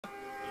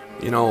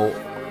You know,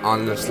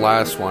 on this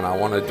last one, I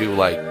want to do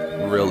like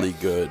really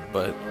good,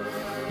 but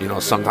you know,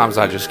 sometimes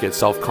I just get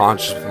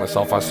self-conscious with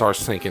myself. I start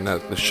thinking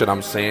that the shit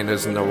I'm saying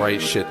isn't the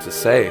right shit to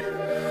say.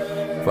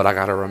 But I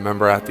gotta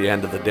remember at the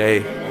end of the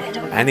day,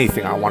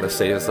 anything I want to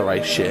say is the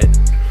right shit.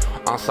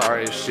 I'm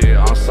sorry as shit,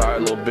 I'm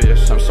sorry little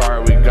bitch. I'm sorry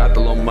we got the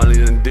little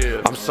money and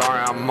dip. I'm sorry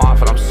I'm off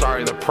and I'm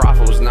sorry the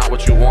profit was not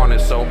what you wanted.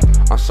 So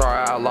I'm sorry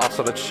I lost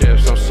all the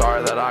chips. I'm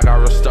sorry that I got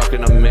real stuck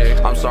in the mix.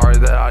 I'm sorry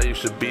that I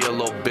used to be a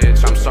little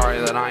bitch. I'm sorry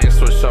that I ain't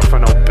switched up for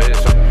no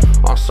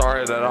bitch. I'm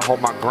sorry that I hold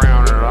my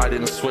ground and I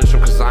didn't switch up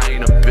cause I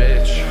ain't a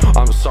bitch.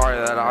 I'm sorry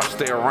that I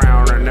stay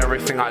around and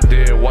everything I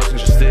did wasn't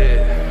just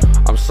it.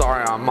 I'm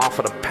sorry I'm off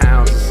of the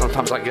pounds and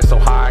sometimes I get so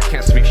high I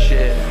can't speak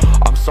shit.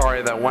 I'm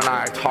sorry that when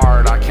I act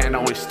hard I can't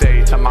always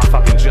stay to my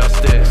fucking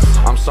justice.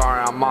 I'm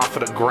sorry I'm off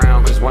of the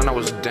ground cause when I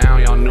was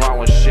down y'all knew I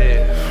was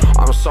shit.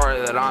 I'm sorry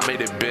that I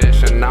made it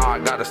bitch and now I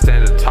gotta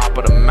stand at the top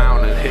of the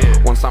mountain and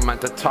hit. Once I'm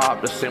at the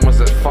top the same ones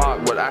that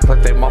fought would act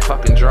like they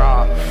motherfucking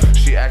drop.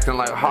 She acting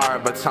like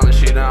hard but telling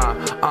she not.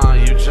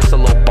 You just a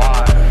little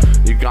bot.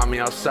 You got me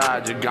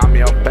outside, you got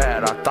me out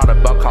bad. I thought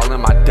about calling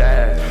my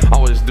dad. I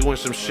was doing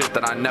some shit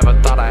that I never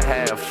thought I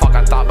had. Fuck,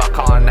 I thought about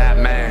calling that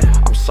man.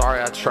 I'm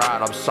sorry I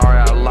tried, I'm sorry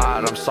I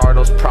lied. I'm sorry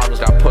those problems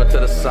got put to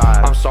the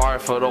side. I'm sorry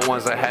for the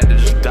ones that had to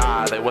just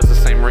die. They was the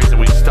same reason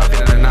we stuck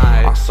in the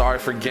night. I'm sorry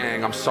for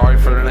gang, I'm sorry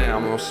for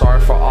them. I'm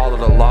sorry for all of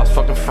the lost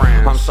fucking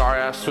friends. I'm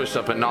sorry I switched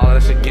up and all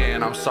of this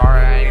again. I'm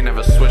sorry I ain't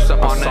never switched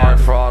up on them. I'm sorry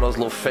for all those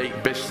little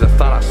fake bitches that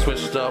thought I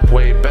switched up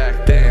way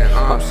back then.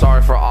 I'm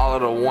sorry for all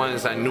of the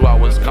ones that knew I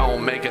was gonna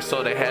make it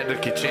so they had to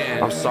catch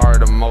in. I'm sorry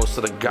to most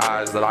of the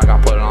guys that I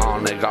got put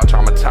on, they got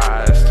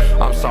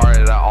traumatized. I'm sorry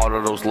that all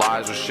of those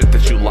lies were shit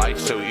that you liked,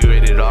 so you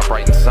ate it up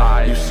right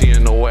inside. You see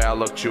in the way I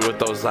looked you with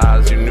those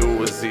eyes, you knew it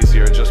was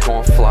easier just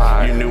gon'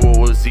 fly. You knew it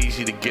was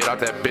easy to get out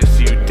that bitch,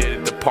 so you did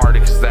it the party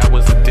cause that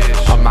was the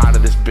dish. I'm out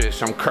of this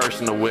bitch, I'm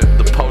cursing the whip.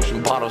 The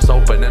potion bottle's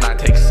open and I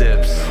take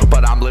sips.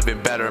 But I'm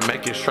living better,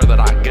 making sure that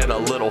I get a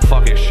little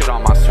fucking shit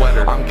on my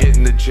sweater. I'm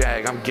getting the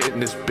jag, I'm getting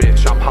this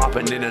bitch. I'm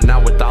hopping in and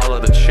out with all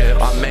of the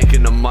chips. I'm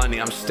making the money,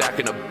 I'm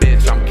stacking a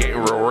bitch. I'm getting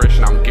real rich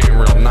and I'm getting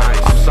real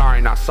nice. I'm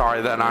sorry, not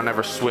sorry that I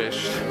never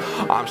switched.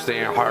 I'm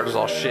staying hard as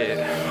all shit.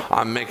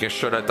 I'm making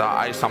sure that the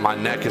ice on my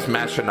neck is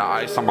matching the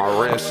ice on my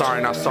wrist. I'm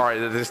sorry, not sorry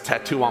that this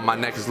tattoo on my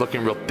neck is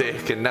looking real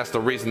thick, and that's the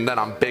reason that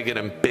I'm bigger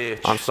than bitch.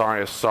 I'm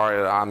sorry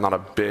that I'm not a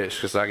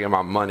bitch, cause I get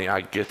my money,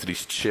 I get to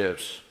these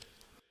chips.